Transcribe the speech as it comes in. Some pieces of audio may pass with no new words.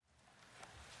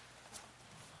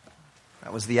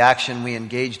That was the action we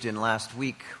engaged in last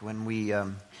week when we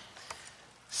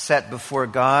set before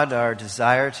God our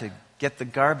desire to get the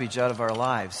garbage out of our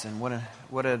lives. And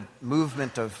what a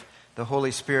movement of the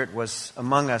Holy Spirit was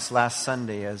among us last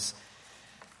Sunday as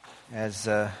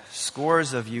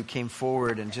scores of you came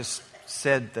forward and just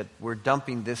said that we're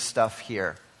dumping this stuff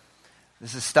here.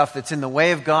 This is stuff that's in the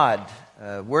way of God,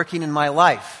 working in my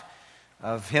life,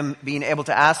 of Him being able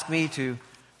to ask me to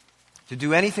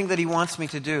do anything that He wants me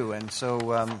to do. And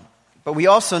so, but we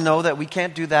also know that we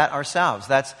can't do that ourselves.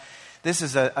 This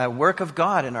is a work of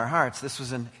God in our hearts. This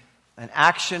was an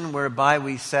action whereby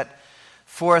we set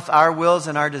forth our wills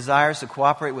and our desires to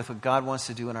cooperate with what God wants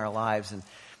to do in our lives. And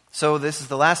so this is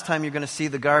the last time you're going to see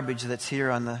the garbage that's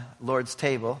here on the Lord's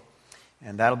table.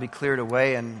 And that'll be cleared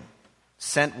away and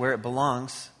sent where it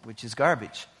belongs, which is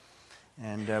garbage.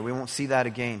 And we won't see that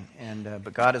again.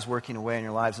 But God is working away in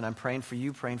your lives. And I'm praying for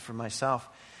you, praying for myself,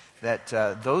 that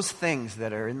those things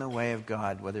that are in the way of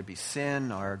God, whether it be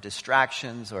sin or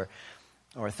distractions or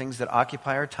things that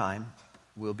occupy our time,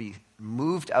 will be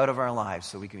moved out of our lives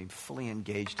so we can be fully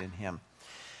engaged in Him.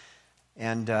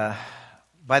 And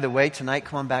by the way, tonight,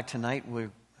 come on back tonight,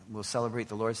 we'll celebrate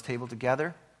the Lord's table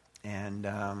together. And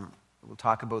we'll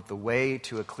talk about the way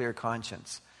to a clear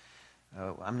conscience.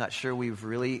 I'm not sure we've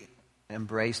really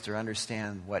embraced or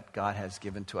understand what God has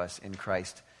given to us in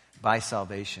Christ by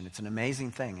salvation. It's an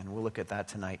amazing thing, and we'll look at that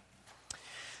tonight.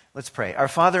 Let's pray. Our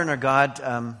Father and our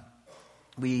God,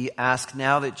 we ask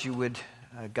now that you would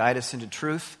guide us into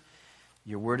truth.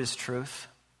 Your word is truth.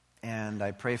 And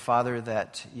I pray, Father,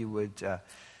 that you would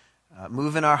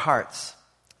move in our hearts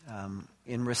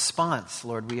in response.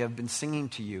 Lord, we have been singing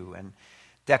to you and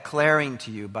declaring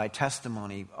to you by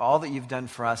testimony all that you've done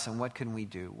for us, and what can we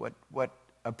do? What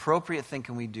appropriate thing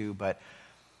can we do but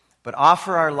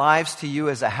offer our lives to you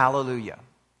as a hallelujah,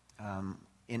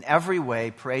 in every way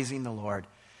praising the Lord,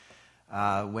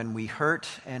 when we hurt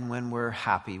and when we're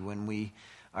happy, when we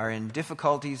are in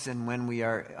difficulties and when we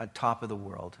are at top of the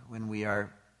world, when we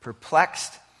are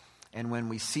perplexed and when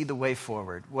we see the way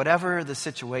forward. Whatever the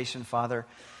situation, Father,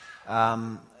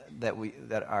 that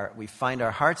we find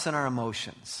our hearts and our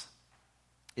emotions,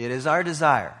 it is our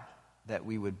desire that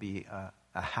we would be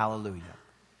a hallelujah,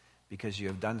 because you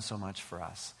have done so much for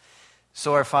us.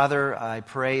 So, our Father, I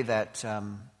pray that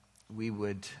we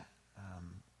would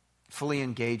fully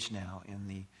engage now in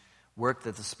the work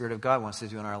that the Spirit of God wants to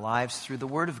do in our lives through the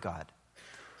Word of God.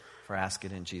 For I ask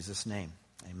it in Jesus' name.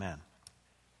 Amen.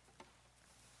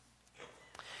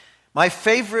 My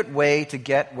favorite way to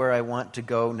get where I want to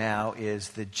go now is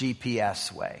the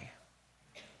GPS way.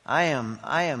 I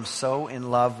am so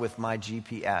in love with my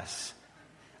GPS.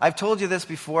 I've told you this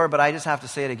before, but I just have to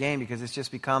say it again because it's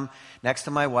just become, next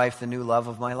to my wife, the new love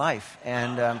of my life.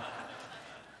 And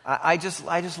I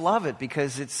just love it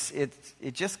because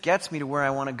it just gets me to where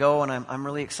I want to go, and I'm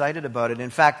really excited about it.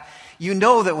 In fact, you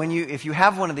know that if you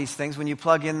have one of these things, when you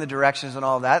plug in the directions and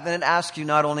all that, then it asks you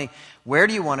not only where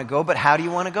do you want to go, but how do you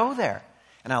want to go there?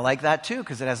 And I like that too,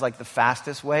 because it has like the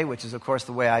fastest way, which is of course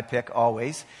the way I pick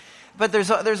always. But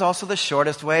there's also the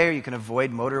shortest way, or you can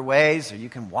avoid motorways, or you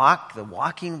can walk the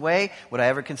walking way. Would I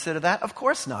ever consider that? Of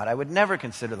course not. I would never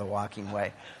consider the walking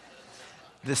way.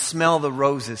 The smell the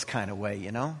roses kind of way,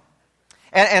 you know?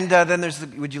 And then there's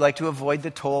would you like to avoid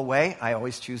the toll way? I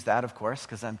always choose that, of course,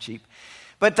 because I'm cheap.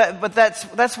 But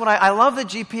that's what I love the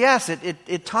GPS.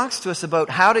 It talks to us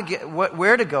about how to get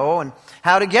where to go and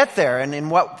how to get there, and in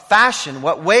what fashion,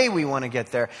 what way we want to get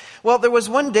there. Well, there was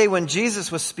one day when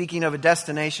Jesus was speaking of a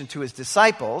destination to his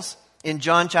disciples in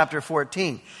John chapter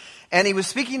 14, and he was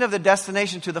speaking of the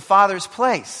destination to the Father's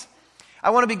place. I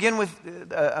want to begin with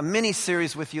a mini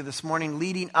series with you this morning,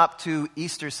 leading up to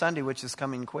Easter Sunday, which is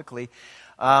coming quickly,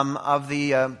 of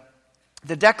the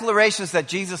declarations that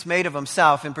Jesus made of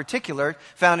himself, in particular,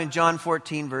 found in John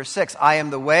 14, verse 6. I am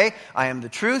the way, I am the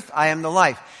truth, I am the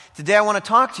life. Today I want to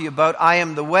talk to you about I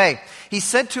am the way. He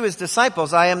said to his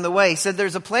disciples, I am the way. He said,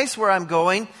 there's a place where I'm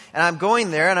going, and I'm going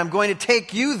there, and I'm going to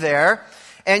take you there,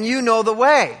 and you know the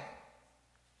way.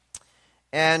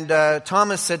 And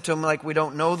Thomas said to him, we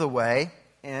don't know the way.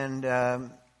 And I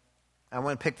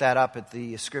want to pick that up at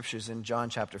the scriptures in John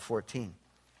chapter 14.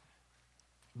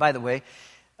 By the way,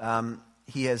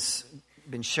 he has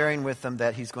been sharing with them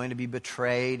that he's going to be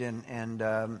betrayed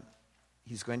and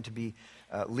he's going to be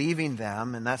leaving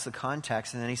them, and that's the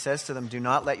context. And then he says to them, do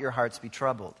not let your hearts be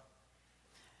troubled.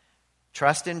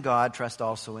 Trust in God, trust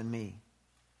also in me.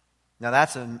 Now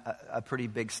that's a pretty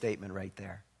big statement right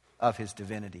there of his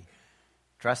divinity.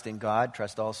 Trust in God,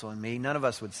 trust also in me. None of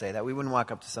us would say that. We wouldn't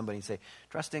walk up to somebody and say,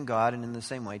 trust in God, and in the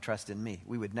same way, trust in me.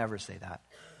 We would never say that.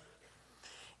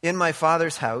 In my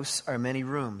Father's house are many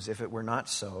rooms. If it were not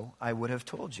so, I would have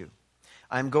told you.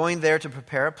 I am going there to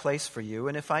prepare a place for you,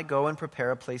 and if I go and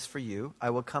prepare a place for you, I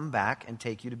will come back and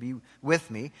take you to be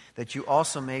with me, that you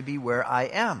also may be where I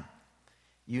am.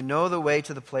 You know the way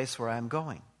to the place where I am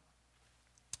going."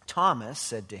 Thomas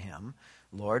said to him,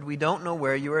 "Lord, we don't know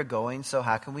where you are going, so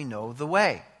how can we know the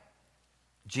way?"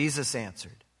 Jesus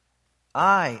answered,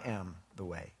 "I am the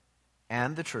way,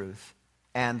 and the truth,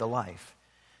 and the life.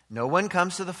 No one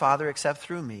comes to the Father except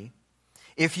through me.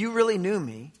 If you really knew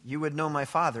me, you would know my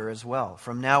Father as well.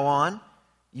 From now on,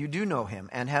 you do know him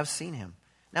and have seen him."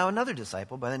 Now another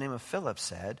disciple by the name of Philip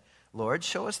said, "Lord,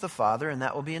 show us the Father, and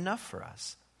that will be enough for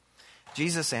us."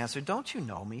 Jesus answered, "Don't you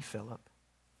know me, Philip?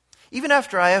 Even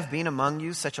after I have been among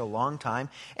you such a long time,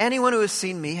 anyone who has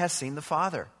seen me has seen the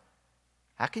Father.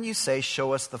 How can you say,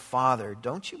 'Show us the Father'?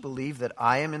 Don't you believe that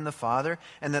I am in the Father,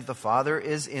 and that the Father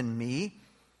is in me?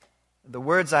 The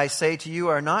words I say to you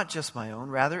are not just my own.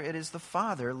 Rather, it is the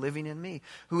Father living in me,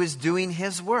 who is doing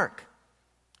his work.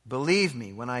 Believe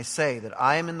me when I say that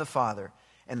I am in the Father,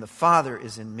 and the Father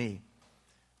is in me."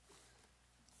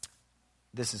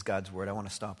 This is God's word. I want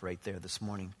to stop right there this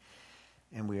morning.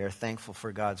 And we are thankful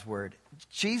for God's word.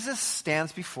 Jesus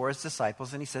stands before his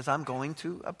disciples and he says, "I'm going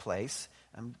to a place.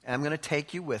 I'm going to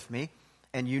take you with me,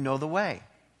 and you know the way."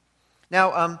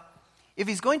 Now, if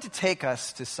he's going to take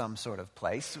us to some sort of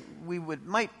place, we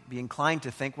might be inclined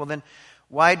to think, well, then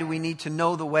why do we need to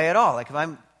know the way at all? Like if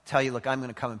I tell you, look, I'm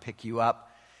going to come and pick you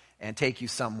up and take you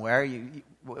somewhere,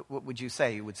 what would you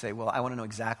say? You would say, well, I want to know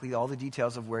exactly all the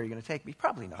details of where you're going to take me.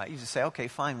 Probably not. You just say, okay,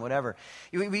 fine, whatever.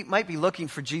 We might be looking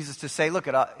for Jesus to say, look,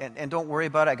 and don't worry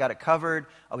about it. I got it covered.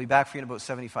 I'll be back for you in about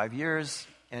 75 years,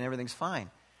 and everything's fine.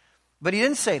 But he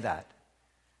didn't say that.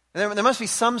 There must be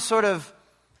some sort of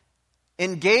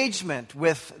engagement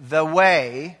with the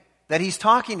way that he's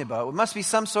talking about. It must be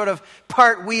some sort of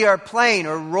part we are playing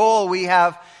or role we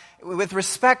have with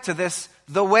respect to this,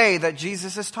 the way that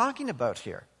Jesus is talking about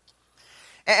here.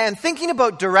 And thinking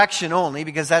about direction only,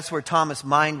 because that's where Thomas'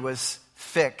 mind was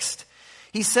fixed,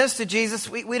 he says to Jesus,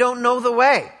 we don't know the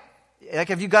way. Like,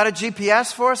 have you got a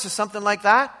GPS for us or something like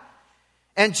that?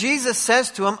 And Jesus says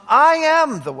to him, "I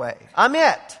am the way. I'm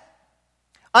it.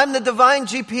 I'm the divine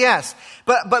GPS.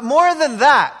 But more than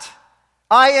that,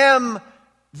 I am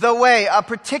the way, a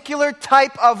particular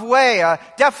type of way, a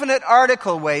definite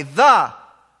article way, the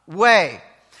way."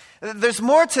 There's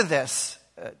more to this,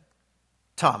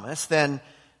 Thomas, than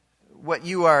what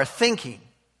you are thinking.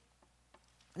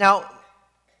 Now,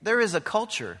 there is a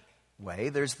culture way.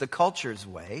 There's the culture's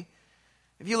way.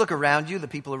 If you look around you, the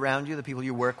people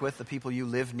you work with, the people you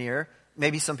live near,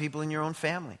 maybe some people in your own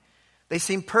family, they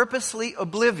seem purposely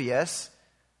oblivious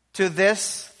to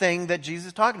this thing that Jesus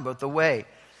is talking about, the way.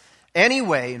 Any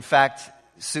way, in fact,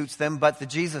 suits them but the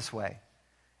Jesus way.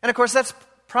 And of course, that's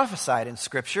prophesied in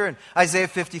Scripture. In Isaiah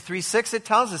 53:6, it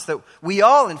tells us that we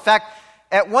all, in fact,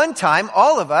 at one time,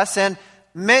 all of us and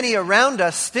many around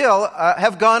us still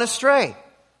have gone astray.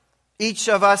 Each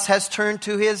of us has turned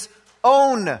to his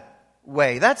own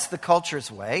way. That's the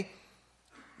culture's way.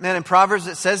 And then in Proverbs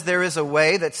it says there is a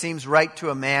way that seems right to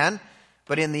a man,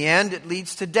 but in the end it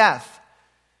leads to death.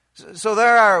 So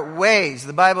there are ways.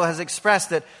 The Bible has expressed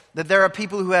that there are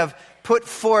people who have put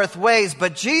forth ways,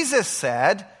 but Jesus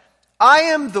said, "I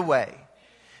am the way."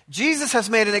 Jesus has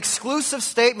made an exclusive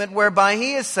statement whereby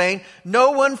he is saying,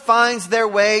 no one finds their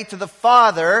way to the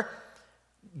Father,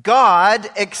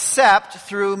 God, except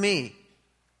through me.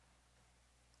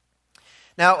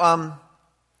 Now,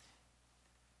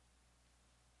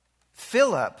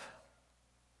 Philip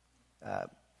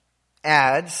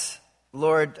adds,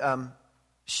 "Lord,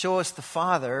 show us the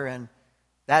Father, and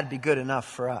that'd be good enough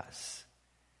for us."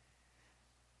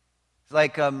 It's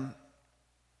like,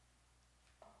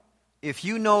 if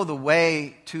you know the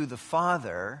way to the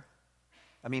Father,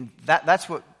 I mean, that's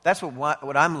what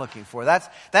I'm looking for.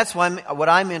 That's what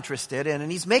I'm interested in.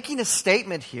 And he's making a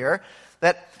statement here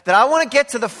that I want to get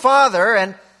to the Father,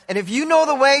 and if you know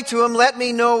the way to him, let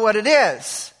me know what it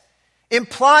is.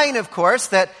 Implying, of course,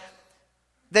 that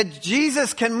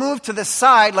Jesus can move to the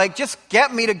side, like, just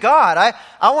get me to God.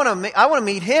 I want to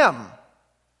meet him.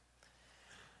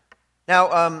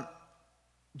 Now,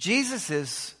 Jesus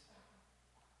is,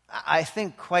 I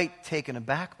think, quite taken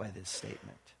aback by this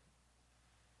statement.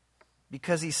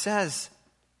 Because he says,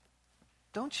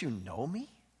 "Don't you know me,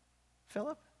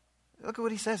 Philip?" Look at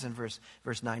what he says in verse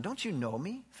 9. "Don't you know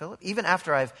me, Philip, even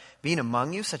after I've been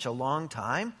among you such a long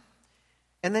time?"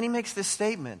 And then he makes this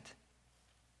statement,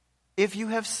 "If you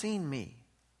have seen me,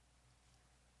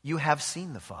 you have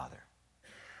seen the Father."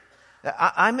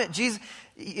 I'm at Jesus.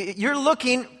 You're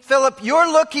looking, Philip,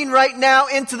 you're looking right now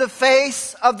into the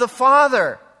face of the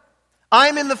Father.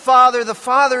 I'm in the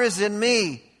Father is in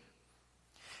me.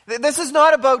 This is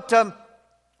not about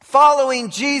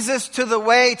following Jesus to the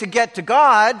way to get to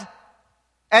God,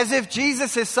 as if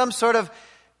Jesus is some sort of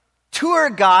tour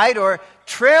guide or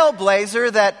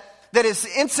trailblazer that is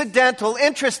incidental,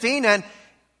 interesting,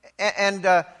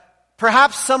 and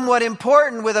perhaps somewhat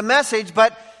important with a message,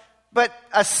 but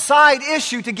a side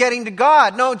issue to getting to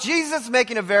God. No, Jesus is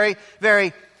making a very,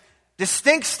 very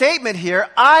distinct statement here.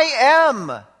 I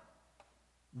am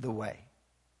the way.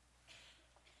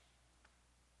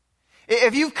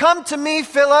 If you've come to me,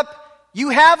 Philip, you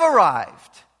have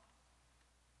arrived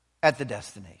at the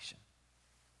destination.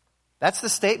 That's the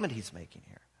statement he's making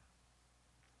here.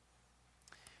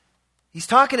 He's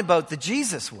talking about the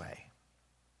Jesus way.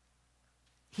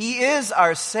 He is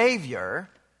our Savior,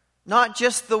 not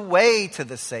just the way to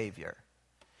the Savior.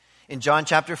 In John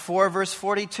chapter 4, verse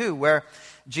 42, where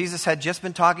Jesus had just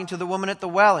been talking to the woman at the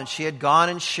well, and she had gone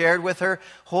and shared with her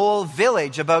whole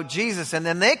village about Jesus. And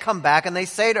then they come back and they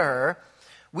say to her,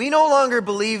 "We no longer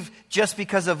believe just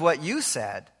because of what you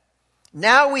said.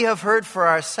 Now we have heard for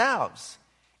ourselves,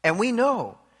 and we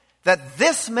know that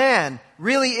this man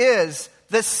really is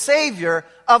the Savior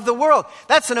of the world."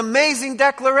 That's an amazing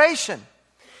declaration,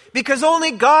 because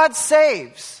only God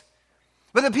saves.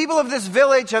 But the people of this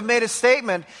village have made a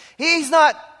statement. He's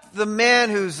not the man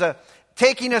who's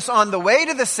taking us on the way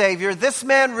to the Savior. This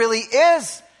man really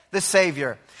is the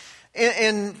Savior.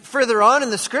 In further on in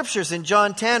the Scriptures, in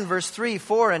John 10, verse 3,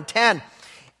 4, and 10,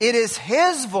 it is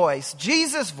his voice,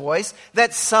 Jesus' voice,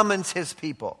 that summons his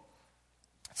people.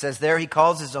 It says there, he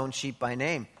calls his own sheep by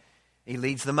name. He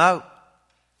leads them out.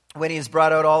 When he has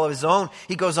brought out all of his own,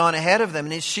 he goes on ahead of them,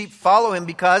 and his sheep follow him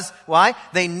because, why?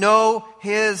 They know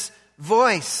his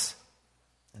voice.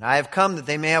 And I have come that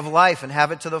they may have life and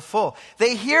have it to the full.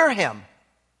 They hear him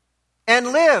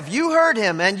and live. You heard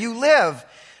him and you live,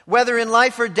 whether in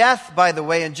life or death, by the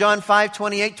way. In John 5,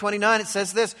 28, 29, it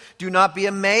says this, "Do not be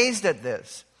amazed at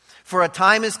this, for a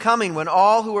time is coming when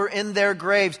all who are in their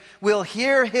graves will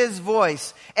hear his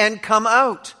voice and come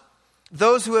out.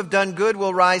 Those who have done good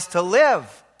will rise to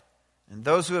live, and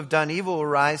those who have done evil will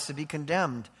rise to be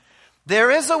condemned." There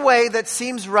is a way that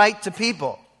seems right to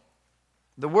people.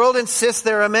 The world insists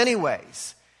there are many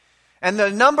ways. And the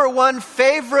number one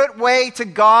favorite way to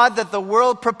God that the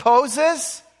world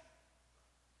proposes?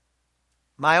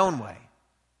 My own way.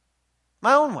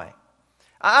 My own way.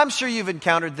 I'm sure you've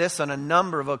encountered this on a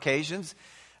number of occasions.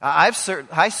 I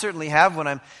certainly have when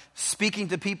I'm speaking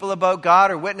to people about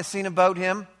God or witnessing about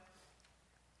Him.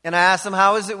 And I ask them,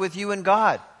 "How is it with you and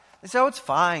God?" They say, "Oh, it's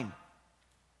fine."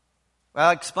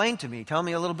 Well, explain to me. Tell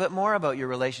me a little bit more about your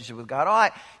relationship with God.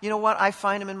 "Oh, you know what? I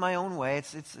find Him in my own way.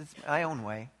 It's my own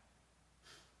way."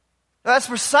 That's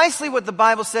precisely what the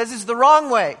Bible says is the wrong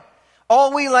way.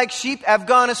 All we like sheep have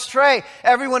gone astray.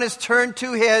 Everyone has turned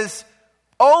to his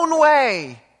own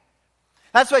way.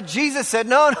 That's what Jesus said.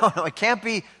 No, it can't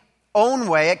be own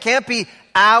way. It can't be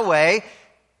our way.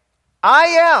 I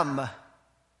am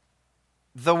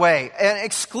the way. An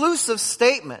exclusive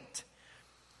statement.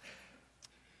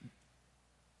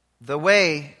 The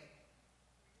way,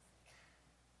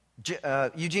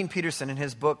 Eugene Peterson in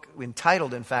his book,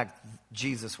 entitled, in fact,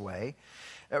 Jesus Way,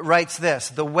 writes this: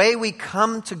 "The way we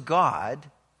come to God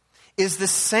is the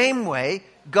same way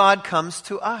God comes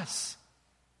to us."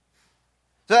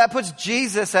 So that puts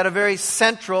Jesus at a very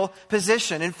central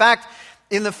position. In fact,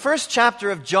 in the first chapter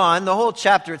of John, the whole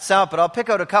chapter itself, but I'll pick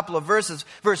out a couple of verses,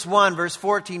 verse 1, verse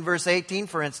 14, verse 18,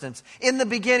 for instance. "In the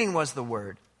beginning was the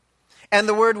Word, and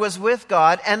the Word was with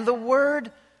God, and the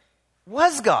Word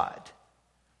was God.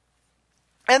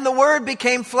 And the Word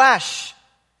became flesh,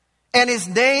 and His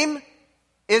name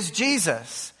is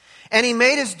Jesus. And He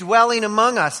made His dwelling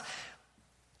among us."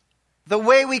 The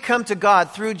way we come to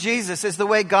God through Jesus is the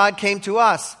way God came to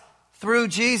us, through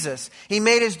Jesus. He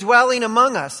made His dwelling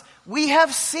among us. We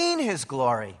have seen His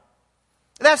glory.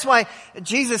 That's why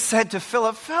Jesus said to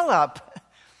Philip, "Philip,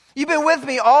 you've been with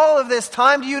me all of this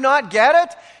time. Do you not get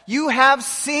it? You have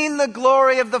seen the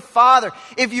glory of the Father.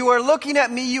 If you are looking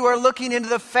at me, you are looking into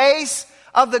the face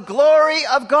of the glory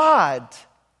of God."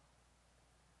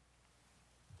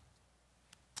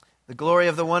 The glory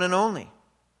of the one and only,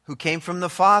 who came from the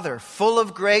Father, full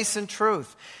of grace and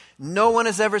truth. No one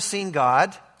has ever seen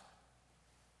God,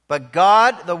 but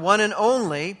God, the one and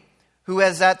only, who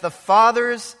is at the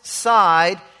Father's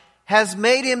side, has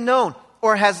made Him known,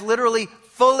 or has literally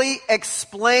fully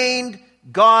explained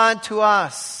God to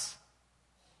us.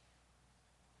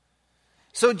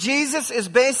 So Jesus is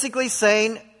basically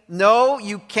saying, No,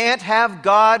 you can't have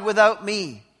God without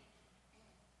me.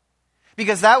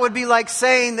 Because that would be like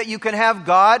saying that you can have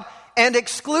God and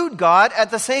exclude God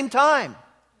at the same time.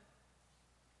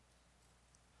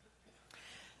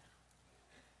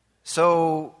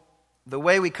 So, the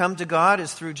way we come to God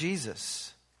is through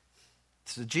Jesus.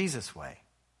 It's the Jesus way.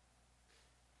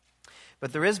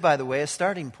 But there is, by the way, a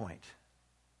starting point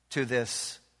to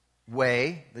this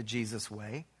way, the Jesus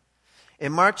way.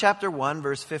 In Mark chapter 1,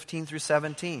 verse 15 through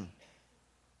 17,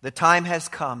 the time has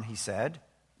come, he said,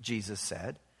 Jesus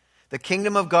said. The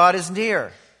kingdom of God is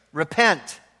near.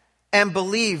 Repent and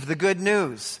believe the good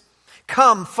news.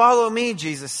 Come, follow me,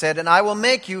 Jesus said, and I will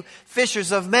make you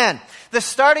fishers of men. The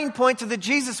starting point to the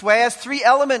Jesus way has three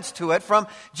elements to it from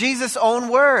Jesus' own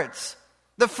words.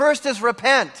 The first is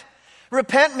repent.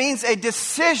 Repent means a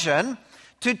decision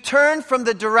to turn from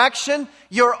the direction,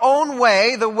 your own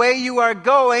way, the way you are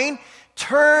going,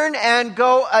 turn and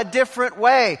go a different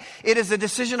way. It is a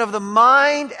decision of the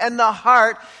mind and the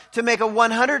heart to make a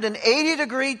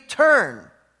 180-degree turn.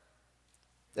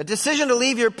 A decision to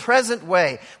leave your present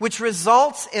way, which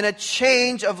results in a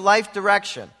change of life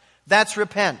direction. That's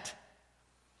repent.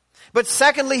 But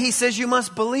secondly, he says you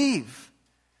must believe.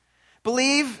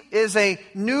 Believe is a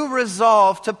new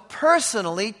resolve to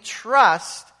personally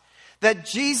trust that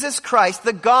Jesus Christ,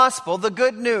 the gospel, the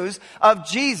good news of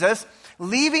Jesus,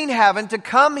 leaving heaven to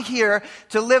come here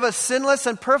to live a sinless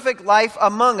and perfect life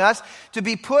among us, to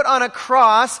be put on a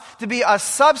cross, to be a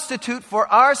substitute for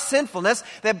our sinfulness,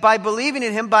 that by believing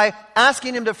in him, by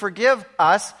asking him to forgive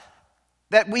us,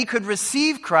 that we could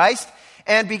receive Christ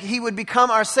and he would become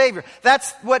our Savior.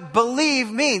 That's what believe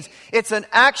means. It's an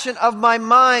action of my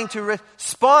mind to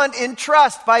respond in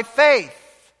trust by faith.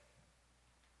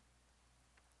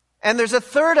 And there's a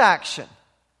third action,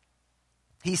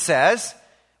 he says,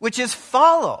 which is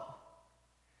follow.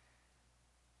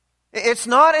 It's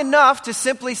not enough to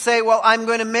simply say, well, I'm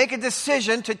going to make a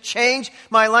decision to change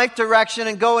my life direction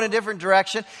and go in a different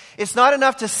direction. It's not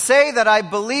enough to say that I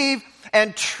believe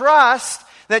and trust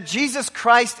that Jesus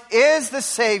Christ is the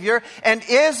Savior and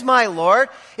is my Lord.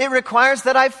 It requires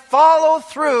that I follow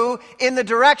through in the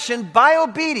direction by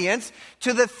obedience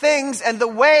to the things and the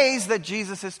ways that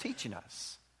Jesus is teaching us.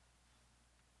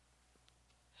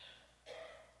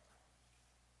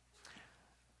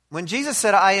 When Jesus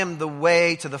said, I am the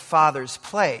way to the Father's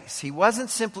place, he wasn't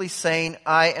simply saying,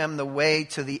 I am the way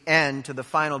to the end, to the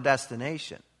final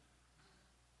destination.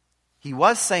 He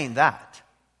was saying that.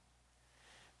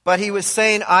 But he was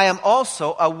saying, I am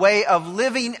also a way of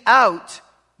living out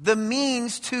the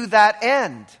means to that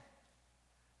end.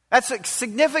 That's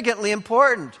significantly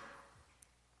important.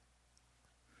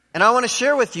 And I want to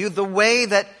share with you the way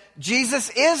that Jesus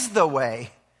is the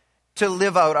way to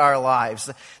live out our lives.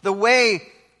 The way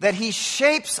that he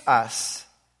shapes us.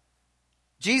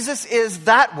 Jesus is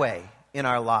that way in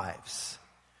our lives.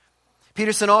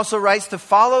 Peterson also writes, to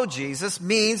follow Jesus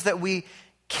means that we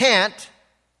can't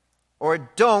or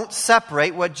don't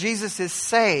separate what Jesus is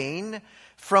saying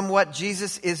from what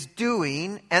Jesus is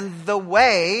doing and the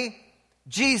way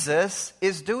Jesus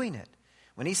is doing it.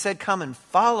 When he said, come and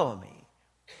follow me,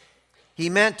 he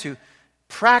meant to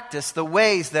practice the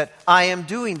ways that I am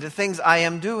doing, the things I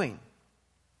am doing.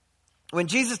 When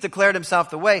Jesus declared himself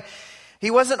the way,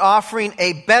 he wasn't offering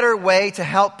a better way to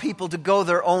help people to go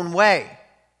their own way,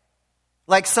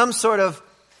 like some sort of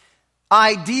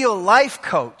ideal life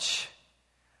coach,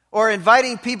 or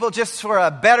inviting people just for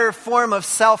a better form of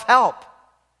self-help.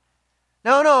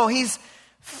 No, he's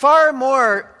far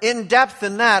more in-depth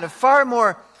than that, far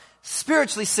more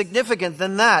spiritually significant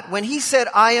than that. When he said,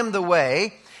 I am the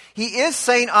way, he is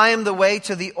saying, I am the way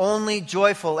to the only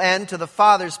joyful end, to the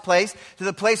Father's place, to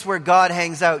the place where God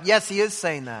hangs out. Yes, he is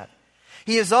saying that.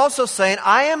 He is also saying,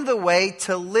 I am the way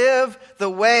to live the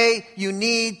way you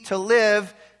need to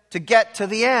live to get to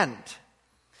the end.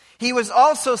 He was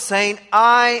also saying,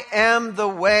 I am the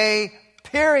way,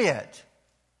 period.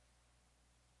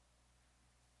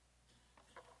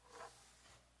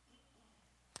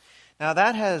 Now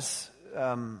that has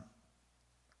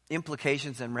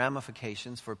implications and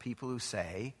ramifications for people who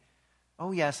say,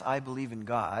 oh yes, I believe in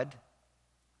God,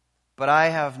 but I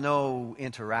have no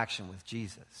interaction with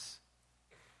Jesus.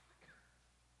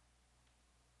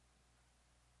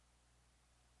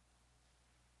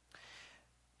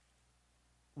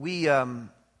 We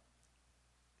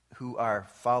who are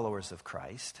followers of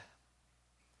Christ,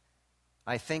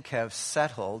 I think, have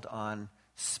settled on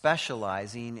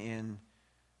specializing in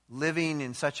living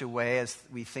in such a way as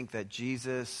we think that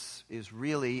Jesus is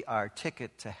really our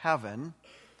ticket to heaven.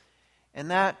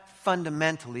 And that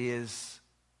fundamentally is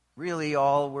really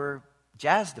all we're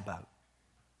jazzed about.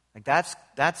 Like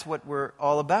that's what we're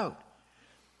all about.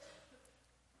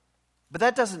 But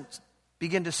that doesn't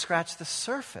begin to scratch the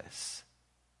surface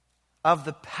of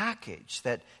the package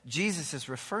that Jesus is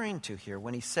referring to here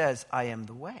when he says, I am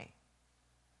the way.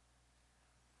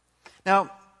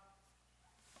 Now,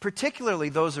 particularly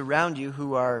those around you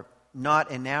who are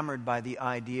not enamored by the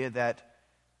idea that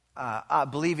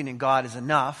believing in God is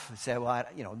enough, say, well,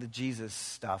 the Jesus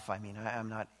stuff, I'm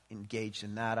not engaged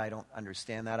in that. I don't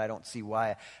understand that. I don't see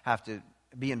why I have to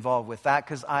be involved with that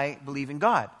because I believe in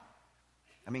God.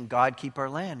 God keep our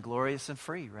land glorious and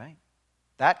free, right?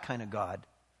 That kind of God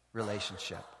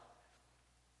relationship.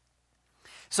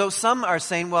 So some are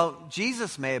saying, well,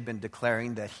 Jesus may have been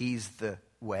declaring that he's the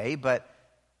way, but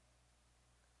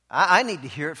I need to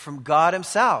hear it from God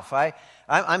himself.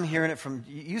 I'm hearing it from,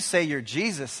 you say your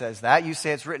Jesus says that. You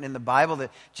say it's written in the Bible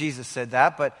that Jesus said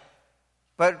that, but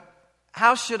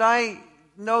how should I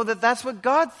know that that's what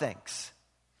God thinks?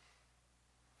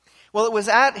 Well, it was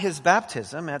at his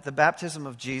baptism, at the baptism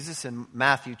of Jesus in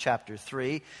Matthew chapter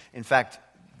 3. In fact,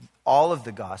 all of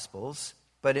the Gospels,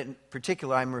 but in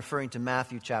particular I'm referring to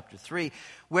Matthew chapter 3,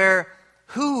 where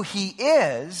who he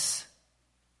is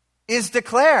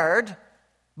declared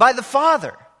by the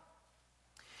Father.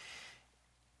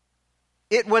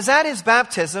 It was at his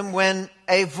baptism when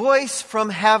a voice from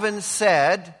heaven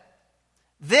said,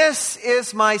 "This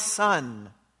is my Son,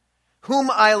 whom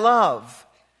I love.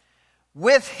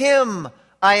 With him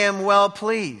I am well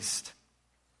pleased."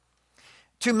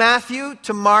 To Matthew,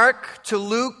 to Mark, to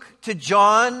Luke, to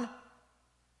John,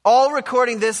 all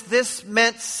recording this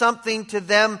meant something to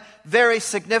them very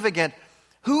significant.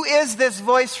 Who is this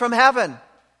voice from heaven?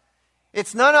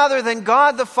 It's none other than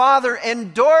God the Father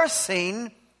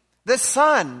endorsing the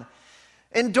Son,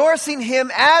 endorsing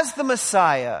him as the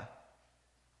Messiah.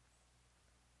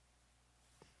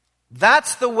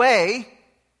 That's the way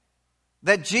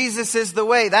that Jesus is the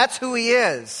way. That's who he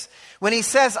is. When he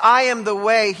says, I am the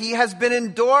way, he has been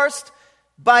endorsed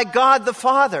by God the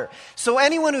Father. So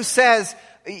anyone who says,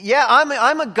 yeah,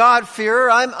 I'm a God-fearer,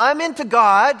 I'm into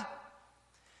God,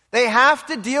 they have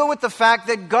to deal with the fact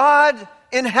that God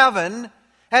in heaven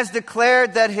has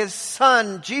declared that his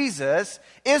Son, Jesus,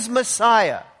 is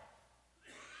Messiah,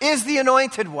 is the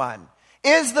anointed one,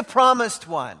 is the promised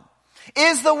one,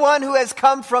 is the one who has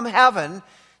come from heaven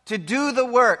to do the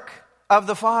work of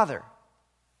the Father.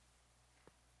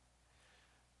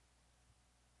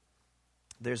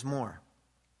 There's more.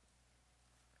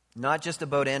 Not just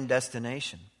about end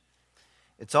destination.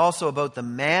 It's also about the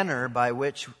manner by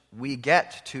which we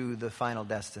get to the final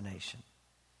destination.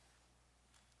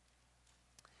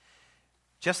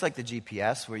 Just like the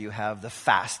GPS, where you have the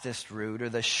fastest route or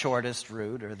the shortest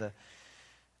route or the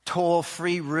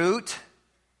toll-free route,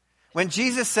 when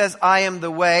Jesus says, I am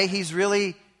the way, he's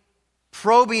really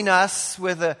probing us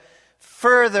with a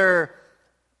further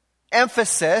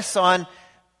emphasis on,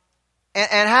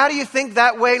 and how do you think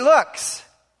that way looks?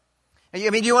 Do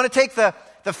you want to take the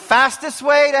fastest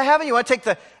way to heaven? You want to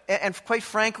take and quite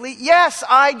frankly, yes,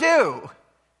 I do.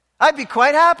 I'd be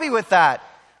quite happy with that.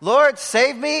 Lord,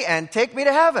 save me and take me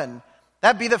to heaven.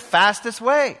 That'd be the fastest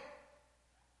way.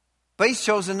 But he's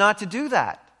chosen not to do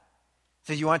that. He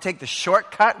says, you want to take the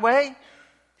shortcut way?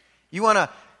 You want to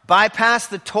bypass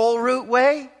the toll route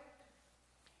way?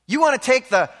 You want to take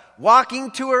the walking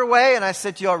tour way? And I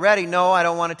said to you already, no, I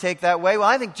don't want to take that way. Well,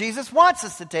 I think Jesus wants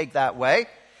us to take that way.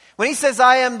 When he says,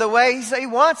 I am the way, he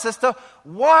wants us to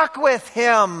walk with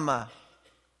him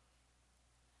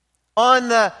on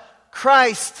the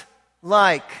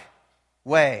Christ-like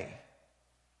way.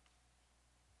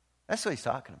 That's what he's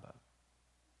talking about.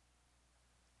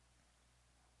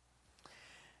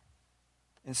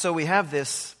 And so we have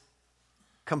this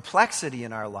complexity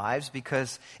in our lives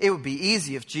because it would be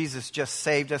easy if Jesus just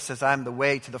saved us, says, I'm the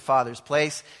way to the Father's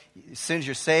place. As soon as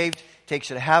you're saved,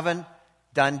 takes you to heaven,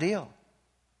 done deal.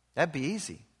 That'd be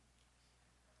easy.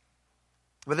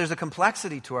 But there's a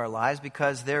complexity to our lives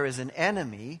because there is an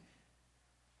enemy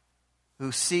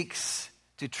who seeks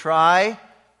to try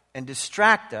and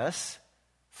distract us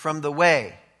from the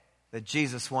way that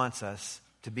Jesus wants us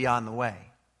to be on the way.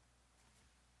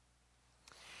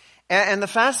 And the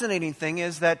fascinating thing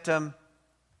is that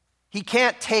he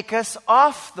can't take us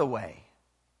off the way.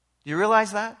 Do you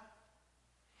realize that?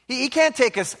 He can't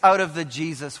take us out of the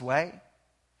Jesus way.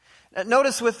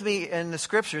 Notice with me in the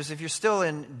scriptures, if you're still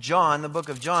in John, the book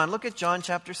of John, look at John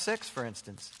chapter 6, for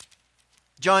instance.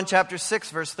 John chapter 6,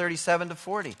 verse 37 to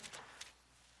 40.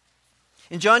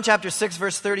 In John chapter 6,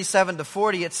 verse 37 to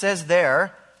 40, it says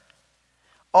there,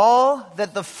 all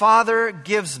that the Father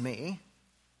gives me,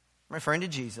 referring to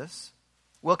Jesus,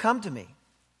 will come to me.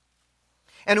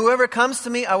 And whoever comes to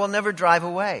me, I will never drive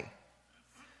away.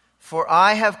 For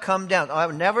I have come down. I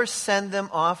will never send them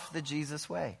off the Jesus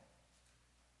way.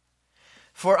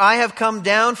 For I have come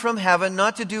down from heaven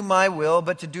not to do my will,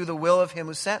 but to do the will of him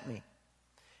who sent me.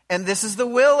 And this is the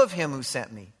will of him who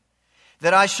sent me,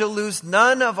 that I shall lose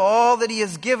none of all that he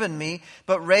has given me,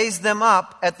 but raise them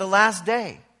up at the last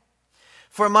day.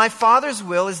 For my Father's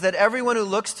will is that everyone who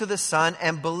looks to the Son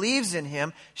and believes in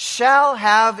him shall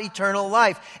have eternal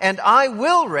life, and I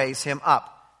will raise him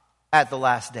up at the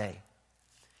last day.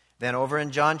 Then over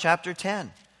in John chapter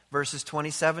 10, verses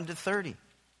 27 to 30.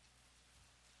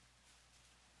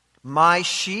 My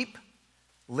sheep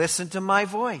listen to my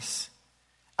voice.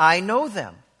 I know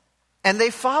them, and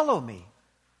they follow me.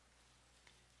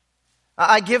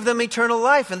 I give them eternal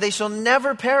life, and they shall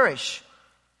never perish.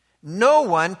 No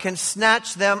one can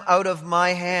snatch them out of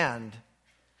my hand.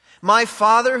 My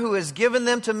Father who has given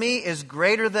them to me is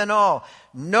greater than all.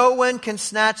 No one can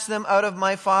snatch them out of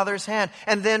my Father's hand.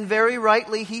 And then very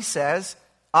rightly he says,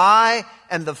 I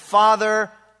and the Father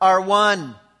are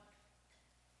one.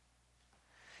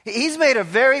 He's made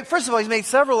first of all, he's made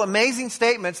several amazing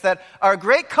statements that are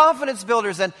great confidence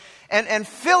builders and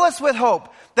fill us with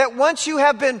hope that once you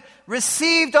have been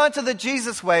received onto the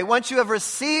Jesus way, once you have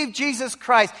received Jesus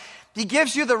Christ, he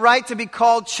gives you the right to be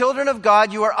called children of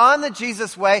God. You are on the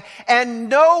Jesus way, and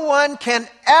no one can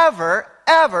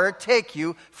ever take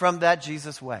you from that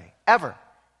Jesus way. Ever.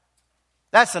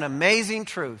 That's an amazing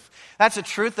truth. That's a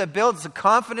truth that builds the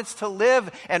confidence to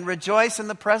live and rejoice in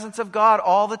the presence of God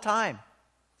all the time.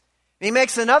 He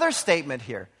makes another statement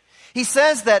here. He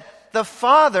says that the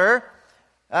Father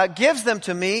gives them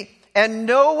to me, and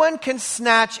no one can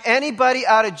snatch anybody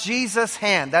out of Jesus'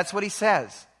 hand. That's what he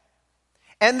says.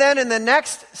 And then in the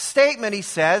next statement he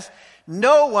says,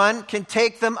 no one can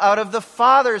take them out of the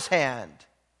Father's hand.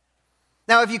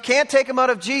 Now, if you can't take them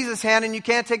out of Jesus' hand and you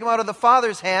can't take them out of the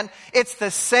Father's hand, it's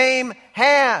the same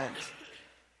hand.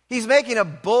 He's making a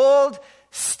bold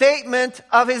statement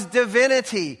of his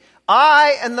divinity.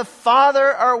 I and the Father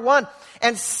are one.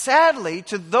 And sadly,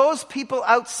 to those people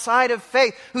outside of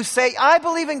faith who say, I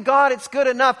believe in God, it's good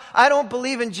enough. I don't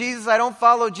believe in Jesus, I don't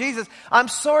follow Jesus. I'm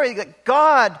sorry that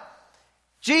God,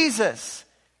 Jesus,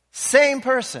 same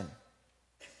person.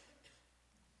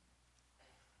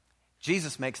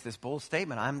 Jesus makes this bold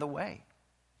statement, I'm the way.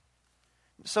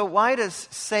 So why does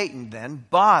Satan then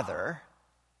bother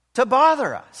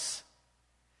us?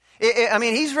 I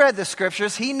mean, he's read the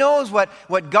scriptures. He knows what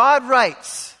God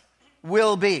writes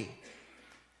will be.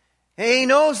 He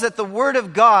knows that the word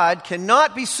of God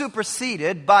cannot be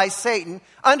superseded by Satan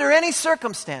under any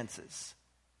circumstances.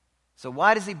 So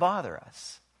why does he bother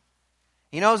us?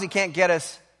 He knows he can't get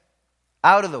us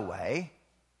out of the way,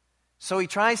 so he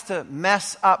tries to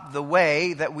mess up the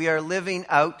way that we are living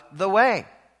out the way.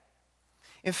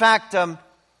 In fact,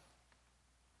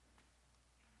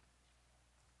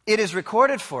 it is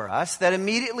recorded for us that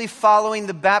immediately following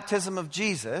the baptism of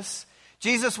Jesus,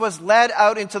 Jesus was led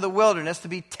out into the wilderness to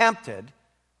be tempted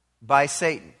by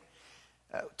Satan.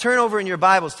 Turn over in your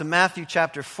Bibles to Matthew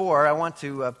chapter 4. I want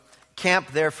to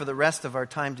camp there for the rest of our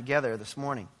time together this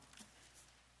morning.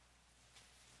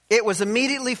 It was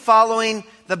immediately following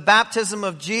the baptism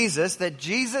of Jesus that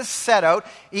Jesus set out.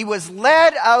 He was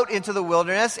led out into the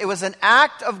wilderness. It was an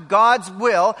act of God's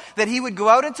will that he would go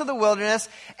out into the wilderness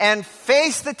and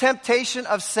face the temptation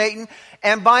of Satan.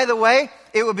 And by the way,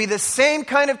 it would be the same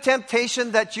kind of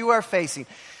temptation that you are facing.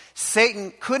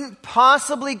 Satan couldn't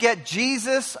possibly get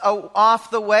Jesus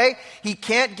off the way. He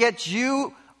can't get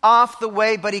you off the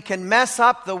way, but he can mess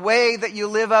up the way that you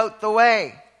live out the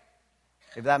way.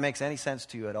 If that makes any sense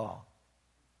to you at all.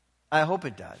 I hope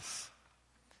it does.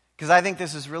 Because I think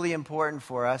this is really important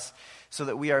for us so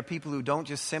that we are people who don't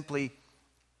just simply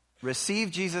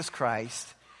receive Jesus Christ,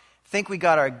 think we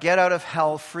got our get out of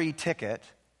hell free ticket,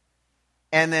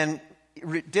 and then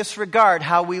disregard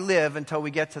how we live until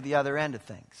we get to the other end of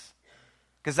things.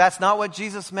 Because that's not what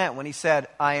Jesus meant when he said,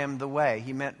 I am the way.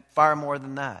 He meant far more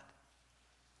than that.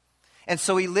 And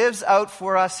so he lives out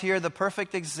for us here the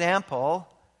perfect example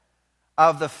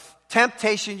of the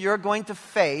temptation you're going to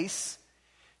face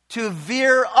to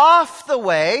veer off the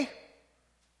way.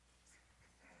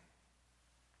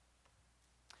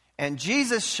 And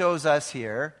Jesus shows us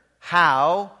here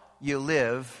how you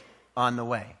live on the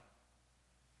way.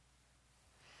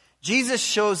 Jesus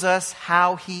shows us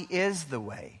how he is the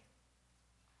way.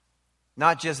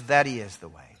 Not just that he is the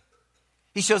way.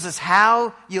 He shows us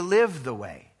how you live the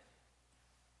way.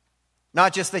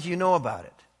 Not just that you know about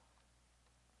it.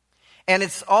 And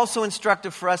it's also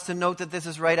instructive for us to note that this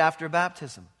is right after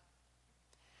baptism.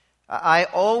 I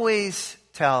always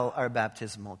tell our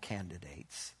baptismal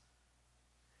candidates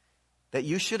that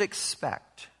you should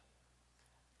expect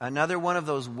another one of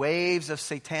those waves of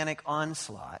satanic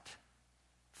onslaught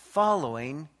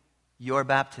following your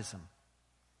baptism.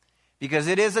 Because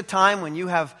it is a time when you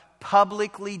have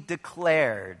publicly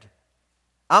declared,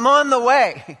 I'm on the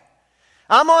way.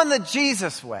 I'm on the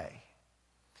Jesus way.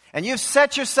 And you've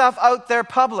set yourself out there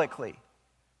publicly,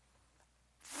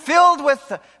 filled with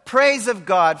the praise of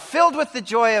God, filled with the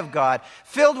joy of God,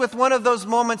 filled with one of those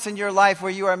moments in your life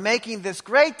where you are making this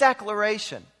great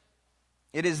declaration.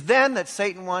 It is then that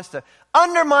Satan wants to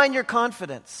undermine your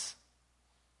confidence.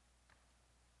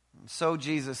 And so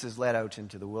Jesus is led out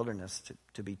into the wilderness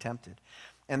to be tempted.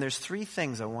 And there's three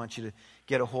things I want you to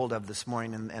get a hold of this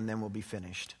morning, and then we'll be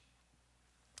finished.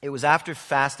 It was after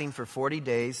fasting for 40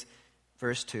 days,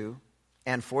 verse 2,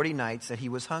 and 40 nights that he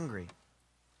was hungry.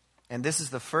 And this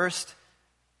is the first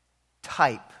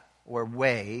type or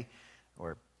way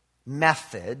or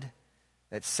method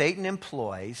that Satan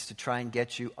employs to try and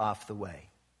get you off the way.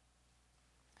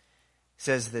 It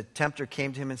says, the tempter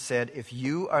came to him and said, if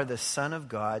you are the Son of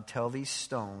God, tell these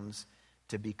stones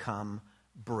to become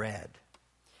bread.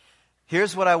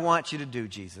 Here's what I want you to do,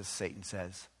 Jesus, Satan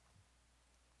says.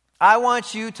 I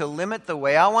want you to limit the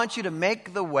way. I want you to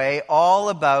make the way all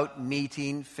about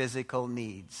meeting physical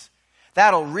needs.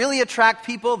 That'll really attract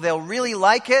people. They'll really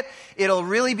like it. It'll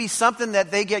really be something that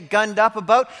they get gunned up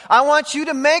about. I want you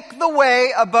to make the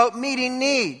way about meeting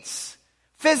needs,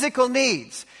 physical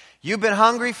needs. You've been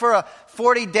hungry for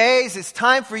 40 days. It's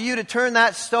time for you to turn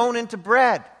that stone into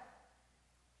bread.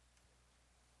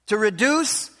 To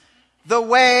reduce the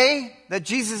way that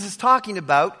Jesus is talking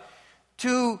about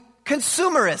to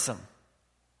consumerism.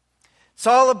 It's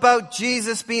all about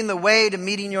Jesus being the way to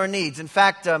meeting your needs. In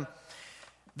fact,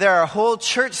 there are whole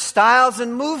church styles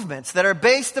and movements that are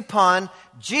based upon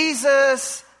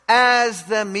Jesus as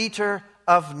the meter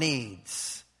of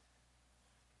needs.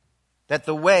 That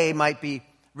the way might be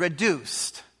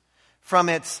reduced from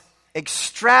its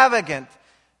extravagant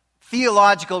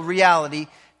theological reality,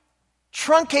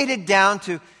 truncated down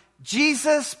to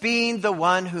Jesus being the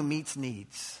one who meets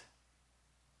needs.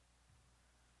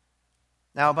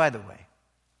 Now, by the way,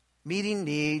 meeting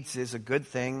needs is a good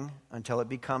thing until it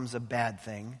becomes a bad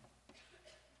thing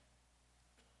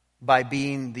by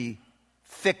being the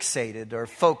fixated or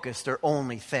focused or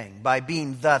only thing, by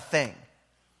being the thing.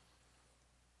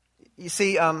 You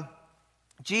see,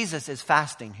 Jesus is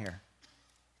fasting here.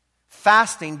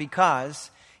 Fasting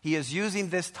because he is using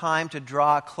this time to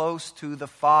draw close to the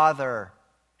Father.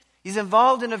 He's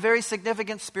involved in a very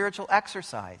significant spiritual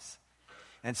exercise.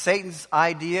 And Satan's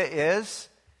idea is,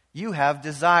 you have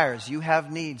desires, you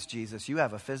have needs, Jesus. You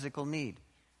have a physical need.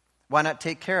 Why not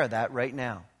take care of that right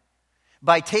now?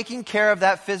 By taking care of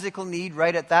that physical need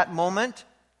right at that moment,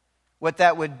 what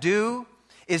that would do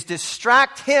is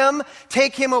distract him,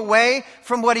 take him away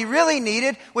from what he really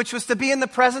needed, which was to be in the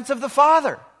presence of the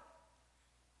Father.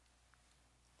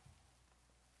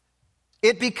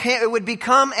 It would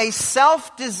become a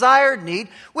self-desired need,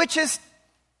 which is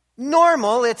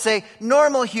normal. It's a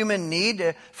normal human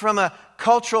need. From a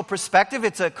cultural perspective,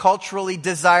 it's a culturally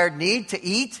desired need to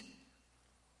eat.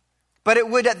 But it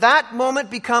would at that moment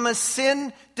become a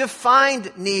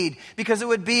sin-defined need, because it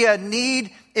would be a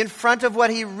need in front of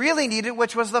what he really needed,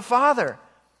 which was the Father.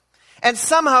 And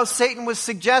somehow Satan was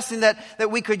suggesting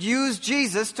that we could use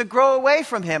Jesus to grow away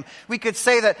from him. We could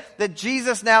say that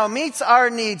Jesus now meets our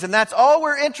needs, and that's all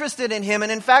we're interested in him.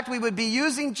 And in fact, we would be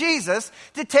using Jesus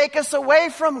to take us away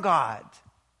from God.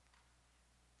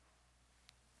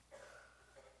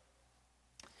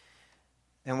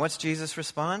 And what's Jesus'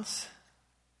 response?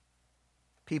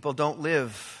 People don't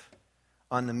live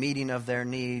on the meeting of their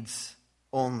needs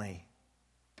only.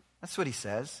 That's what he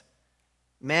says.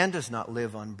 Man does not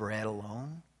live on bread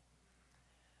alone,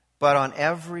 but on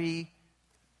every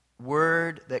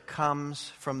word that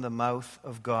comes from the mouth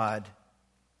of God.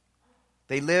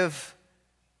 They live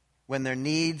when their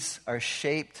needs are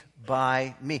shaped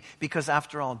by me. Because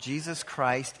after all, Jesus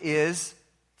Christ is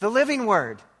the living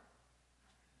Word.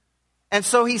 And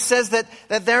so he says that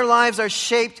their lives are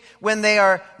shaped when they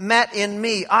are met in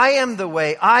me. I am the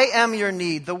way. I am your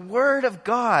need. The Word of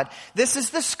God. This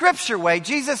is the Scripture way.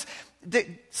 Jesus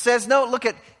says, no, look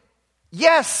at,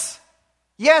 yes,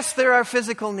 there are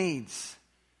physical needs.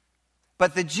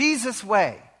 But the Jesus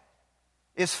way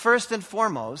is first and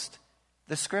foremost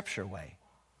the Scripture way.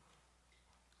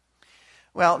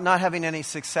 Well, not having any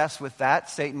success with that,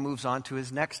 Satan moves on to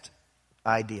his next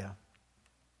idea.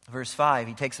 Verse 5,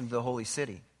 he takes him to the holy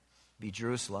city, be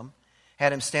Jerusalem,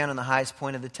 had him stand on the highest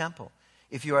point of the temple.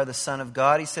 If you are the Son of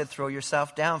God, he said, throw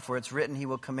yourself down, for it's written, he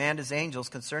will command his angels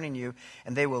concerning you,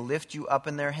 and they will lift you up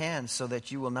in their hands so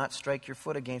that you will not strike your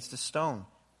foot against a stone.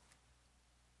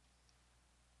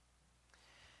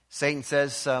 Satan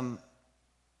says,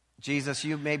 Jesus,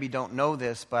 you maybe don't know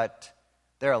this, but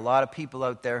there are a lot of people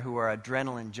out there who are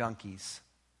adrenaline junkies.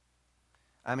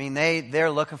 I mean,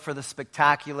 they're looking for the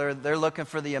spectacular, they're looking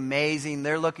for the amazing,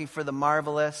 they're looking for the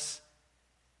marvelous.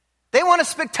 They want a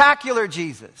spectacular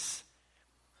Jesus.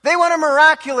 They want a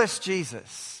miraculous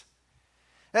Jesus.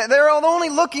 They're only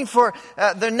looking for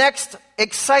the next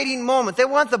exciting moment. They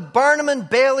want the Barnum and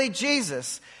Bailey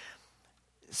Jesus.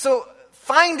 So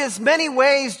find as many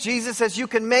ways, Jesus, as you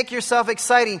can make yourself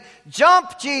exciting.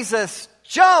 Jump, Jesus,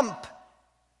 jump.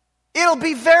 It'll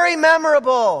be very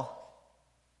memorable.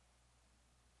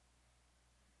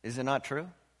 Is it not true?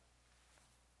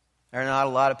 There are not a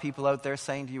lot of people out there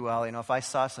saying to you, well, if I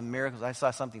saw some miracles, I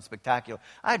saw something spectacular,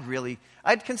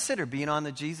 I'd consider being on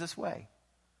the Jesus way.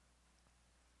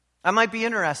 I might be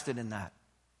interested in that.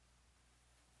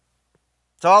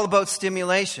 It's all about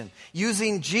stimulation.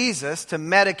 Using Jesus to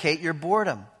medicate your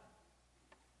boredom.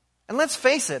 And let's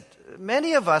face it,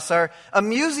 many of us are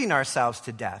amusing ourselves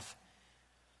to death.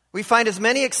 We find as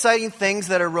many exciting things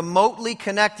that are remotely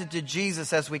connected to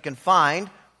Jesus as we can find,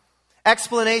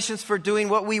 explanations for doing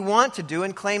what we want to do,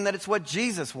 and claim that it's what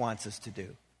Jesus wants us to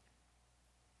do.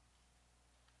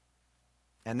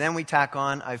 And then we tack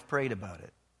on, I've prayed about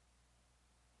it.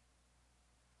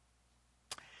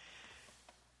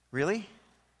 Really?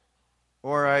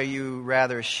 Or are you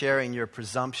rather sharing your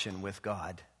presumption with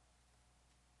God?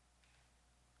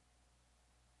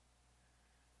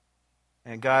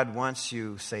 And God wants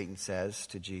you, Satan says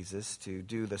to Jesus, to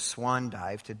do the swan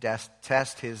dive to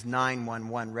test his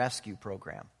 911 rescue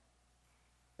program.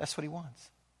 That's what he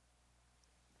wants.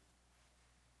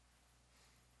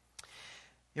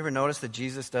 You ever notice that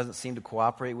Jesus doesn't seem to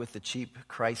cooperate with the cheap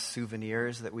Christ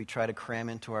souvenirs that we try to cram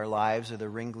into our lives, or the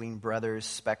Ringling Brothers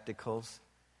spectacles?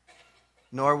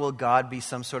 Nor will God be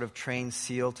some sort of trained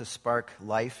seal to spark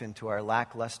life into our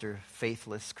lackluster,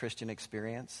 faithless Christian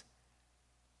experience.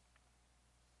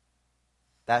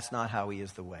 That's not how he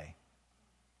is the way.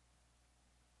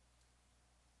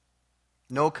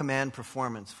 No command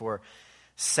performance for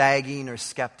sagging or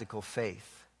skeptical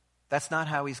faith. That's not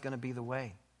how he's going to be the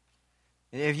way.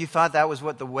 And if you thought that was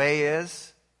what the way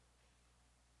is,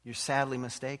 you're sadly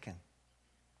mistaken.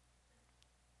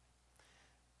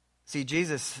 See,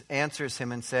 Jesus answers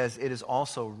him and says, it is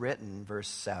also written, verse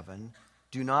 7,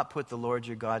 do not put the Lord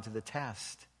your God to the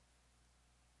test.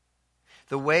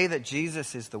 The way that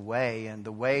Jesus is the way, and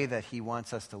the way that he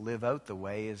wants us to live out the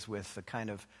way, is with the kind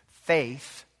of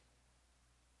faith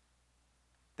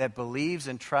that believes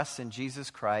and trusts in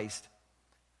Jesus Christ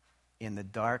in the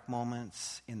dark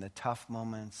moments, in the tough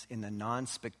moments, in the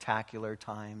non-spectacular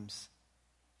times,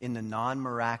 in the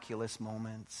non-miraculous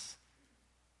moments,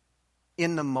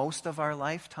 in the most of our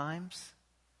lifetimes.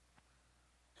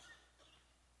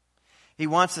 He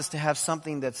wants us to have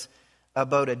something that's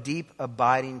about a deep,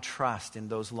 abiding trust in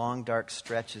those long, dark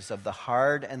stretches of the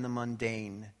hard and the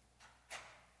mundane.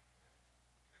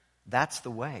 That's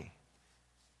the way.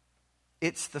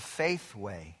 It's the faith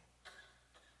way.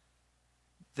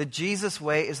 The Jesus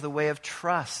way is the way of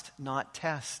trust, not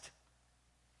test.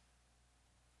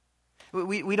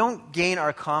 We don't gain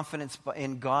our confidence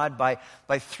in God by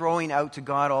throwing out to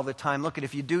God all the time, look,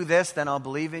 if you do this, then I'll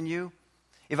believe in you.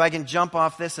 If I can jump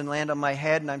off this and land on my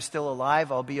head and I'm still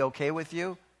alive, I'll be okay with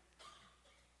you.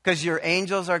 Because your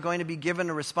angels are going to be given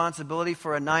a responsibility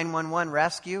for a 911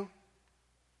 rescue.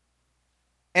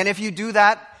 And if you do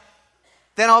that,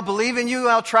 then I'll believe in you,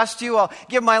 I'll trust you, I'll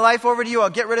give my life over to you, I'll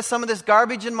get rid of some of this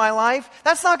garbage in my life.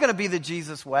 That's not going to be the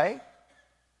Jesus way.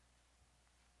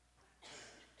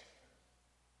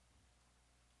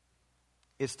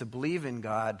 It's to believe in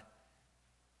God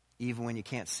even when you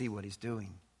can't see what he's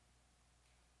doing.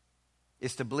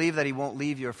 It's to believe that he won't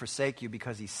leave you or forsake you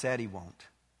because he said he won't.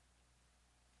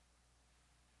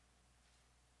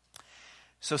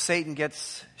 So Satan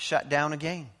gets shut down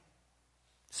again.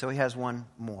 So he has one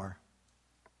more.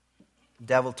 The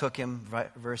devil took him,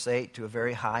 verse 8, to a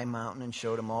very high mountain and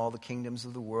showed him all the kingdoms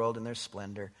of the world and their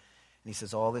splendor. And he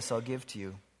says, all this I'll give to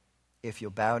you if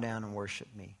you'll bow down and worship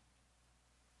me.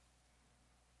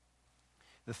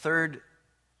 The third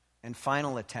and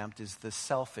final attempt is the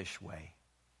selfish way.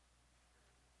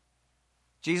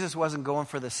 Jesus wasn't going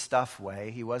for the stuff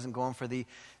way. He wasn't going for the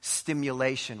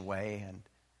stimulation way. And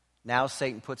now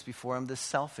Satan puts before him the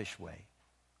selfish way.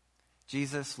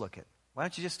 Jesus, look it. Why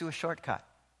don't you just do a shortcut?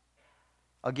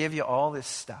 I'll give you all this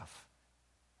stuff,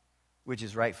 which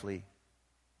is rightfully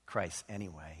Christ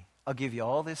anyway. I'll give you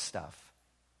all this stuff.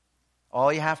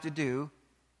 all you have to do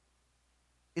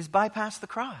is bypass the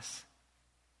cross.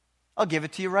 I'll give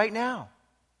it to you right now.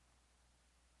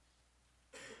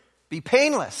 Be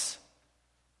painless.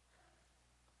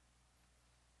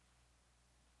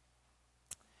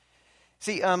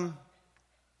 See,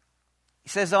 he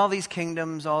says all these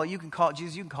kingdoms, you can call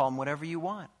them whatever you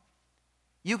want.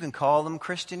 You can call them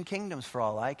Christian kingdoms for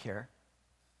all I care,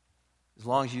 as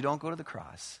long as you don't go to the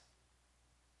cross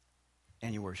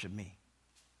and you worship me.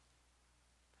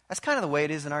 That's kind of the way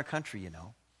it is in our country, you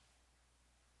know.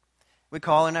 We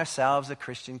call ourselves a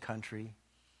Christian country.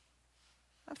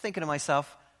 I'm thinking to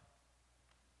myself,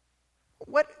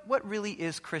 what really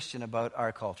is Christian about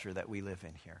our culture that we live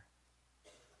in here?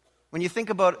 When you think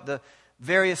about the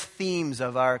various themes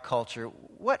of our culture,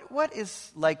 what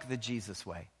is like the Jesus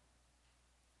way?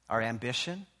 Our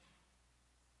ambition?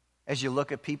 As you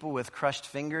look at people with crushed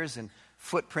fingers and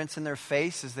footprints in their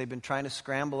face as they've been trying to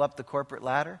scramble up the corporate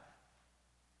ladder?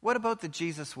 What about the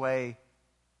Jesus way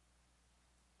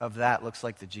of that looks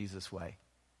like the Jesus way?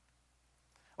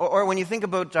 Or when you think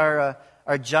about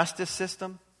our justice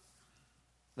system,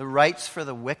 the rights for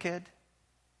the wicked,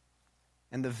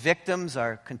 and the victims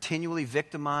are continually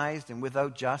victimized and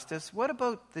without justice, what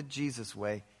about the Jesus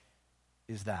way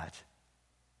is that?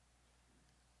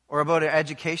 Or about our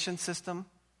education system?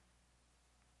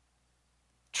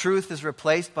 Truth is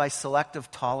replaced by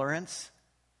selective tolerance,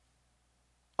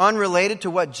 unrelated to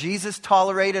what Jesus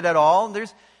tolerated at all.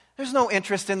 There's no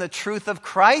interest in the truth of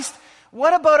Christ.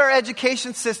 What about our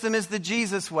education system is the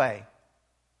Jesus way?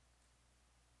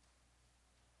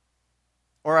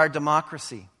 Or our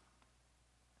democracy?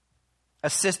 A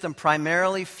system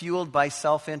primarily fueled by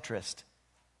self-interest.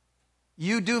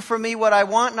 You do for me what I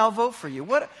want and I'll vote for you.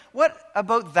 What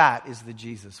about that is the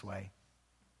Jesus way?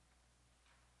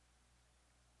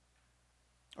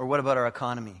 Or what about our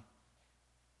economy?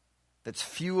 That's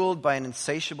fueled by an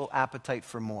insatiable appetite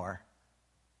for more.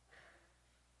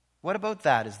 What about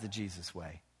that is the Jesus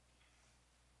way?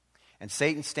 And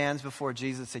Satan stands before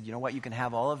Jesus and said, you know what, you can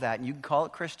have all of that and you can call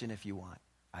it Christian if you want.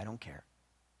 I don't care.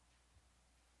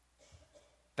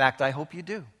 In fact, I hope you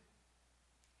do.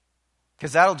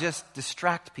 Because that'll just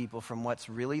distract people from what's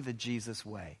really the Jesus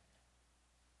way.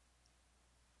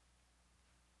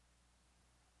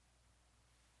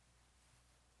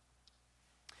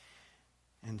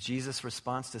 And Jesus'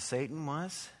 response to Satan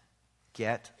was,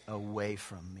 get away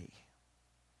from me.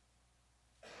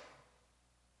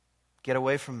 Get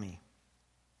away from me.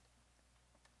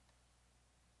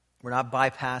 We're not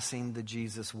bypassing the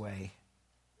Jesus way.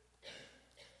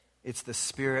 It's the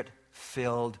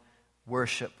Spirit-filled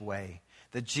worship way.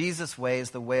 The Jesus way is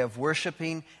the way of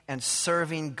worshiping and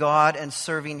serving God and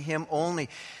serving Him only.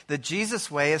 The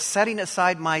Jesus way is setting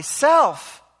aside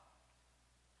myself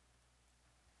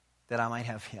that I might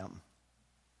have Him.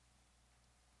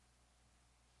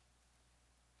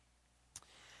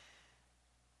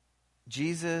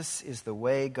 Jesus is the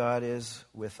way God is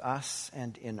with us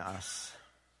and in us.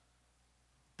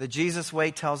 The Jesus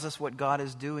way tells us what God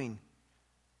is doing.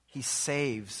 He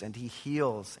saves and He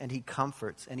heals and He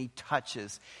comforts and He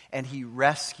touches and He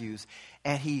rescues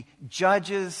and He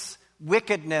judges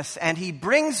wickedness and He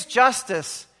brings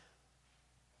justice.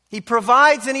 He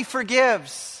provides and He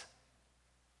forgives.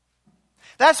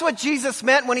 That's what Jesus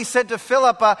meant when He said to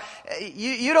Philip,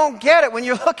 you don't get it when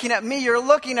you're looking at me, you're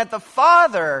looking at the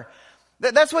Father.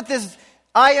 That's what this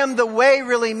I am the way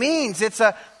really means. It's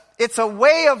a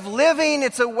way of living.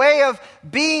 It's a way of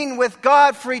being with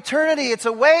God for eternity. It's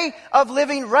a way of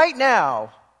living right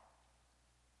now.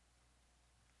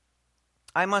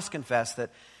 I must confess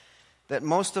that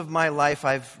most of my life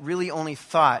I've really only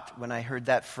thought, when I heard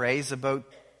that phrase, about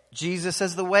Jesus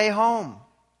as the way home.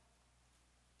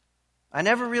 I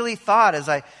never really thought, as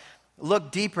I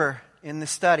looked deeper in the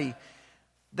study,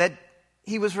 that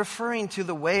He was referring to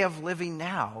the way of living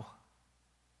now.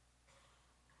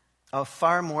 A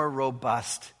far more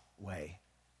robust way.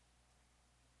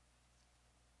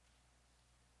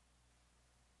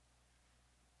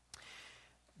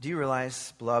 Do you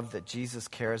realize, beloved, that Jesus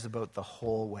cares about the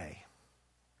whole way?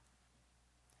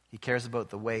 He cares about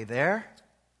the way there.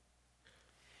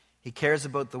 He cares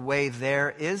about the way there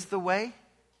is the way.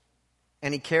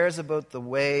 And He cares about the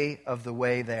way of the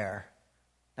way there.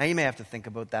 Now you may have to think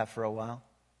about that for a while.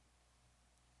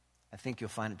 I think you'll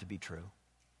find it to be true.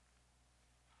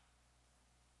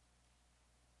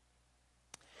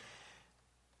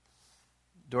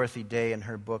 Dorothy Day, in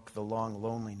her book, The Long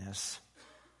Loneliness,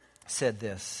 said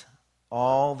this: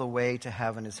 all the way to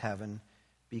heaven is heaven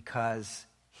because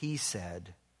He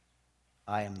said,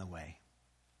 I am the way.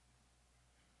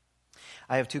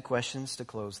 I have two questions to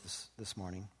close this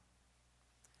morning.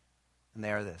 And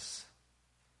they are this.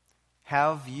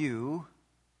 have you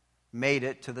made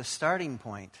it to the starting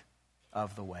point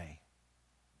of the way?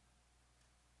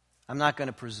 I'm not going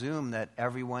to presume that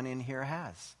everyone in here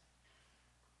has.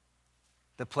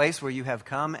 The place where you have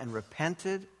come and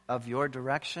repented of your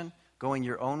direction, going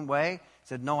your own way,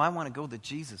 said, no, I want to go the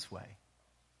Jesus way.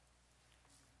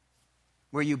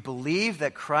 Where you believe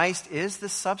that Christ is the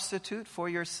substitute for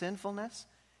your sinfulness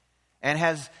and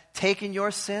has taken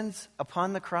your sins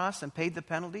upon the cross and paid the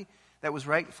penalty that was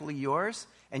rightfully yours,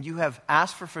 and you have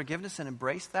asked for forgiveness and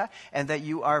embraced that, and that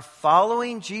you are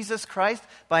following Jesus Christ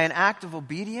by an act of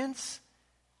obedience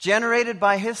generated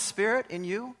by His Spirit in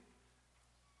you.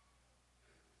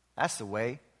 That's the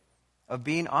way of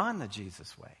being on the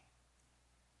Jesus way.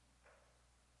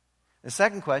 The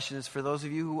second question is for those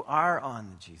of you who are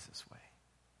on the Jesus way.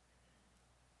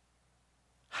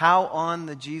 How on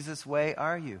the Jesus way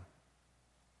are you?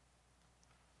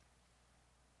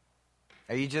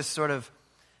 Are you just sort of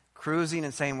cruising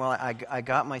and saying, well, I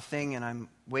got my thing and I'm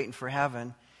waiting for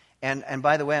heaven. And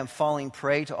by the way, I'm falling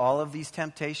prey to all of these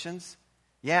temptations.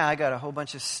 Yeah, I got a whole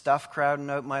bunch of stuff crowding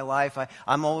out my life.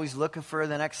 I'm always looking for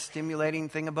the next stimulating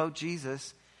thing about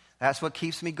Jesus. That's what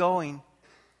keeps me going.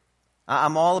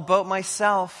 I'm all about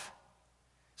myself.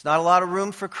 There's not a lot of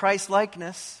room for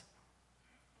Christ-likeness.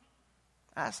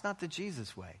 That's not the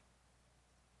Jesus way.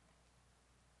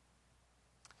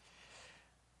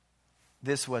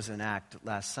 This was an act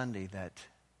last Sunday that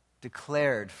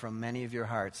declared from many of your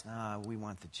hearts, we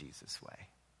want the Jesus way.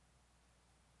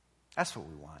 That's what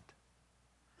we want.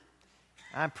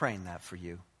 I'm praying that for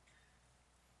you.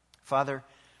 Father,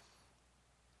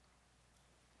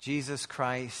 Jesus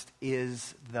Christ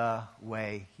is the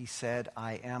way. He said,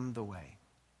 I am the way.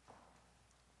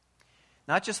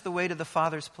 Not just the way to the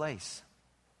Father's place.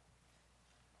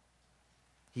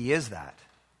 He is that.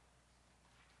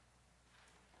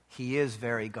 He is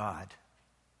very God.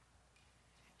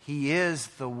 He is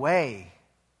the way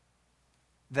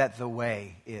that the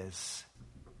way is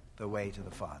the way to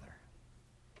the Father.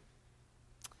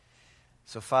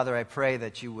 So, Father, I pray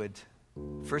that you would,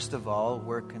 first of all,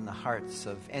 work in the hearts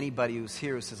of anybody who's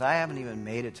here who says, I haven't even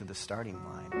made it to the starting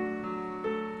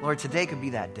line. Lord, today could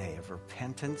be that day of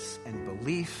repentance and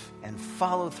belief and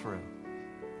follow through.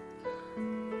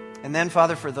 And then,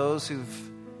 Father, for those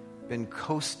who've been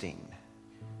coasting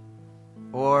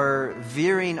or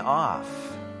veering off,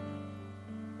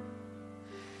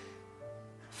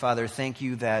 Father, thank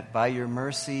you that by your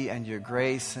mercy and your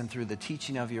grace and through the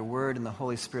teaching of your word and the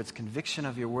Holy Spirit's conviction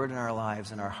of your word in our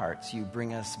lives and our hearts, you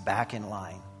bring us back in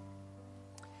line.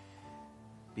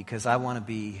 Because I want to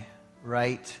be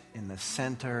right in the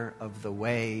center of the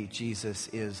way. Jesus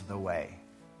is the way.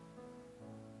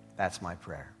 That's my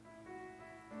prayer.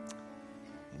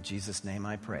 In Jesus' name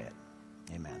I pray it.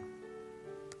 Amen.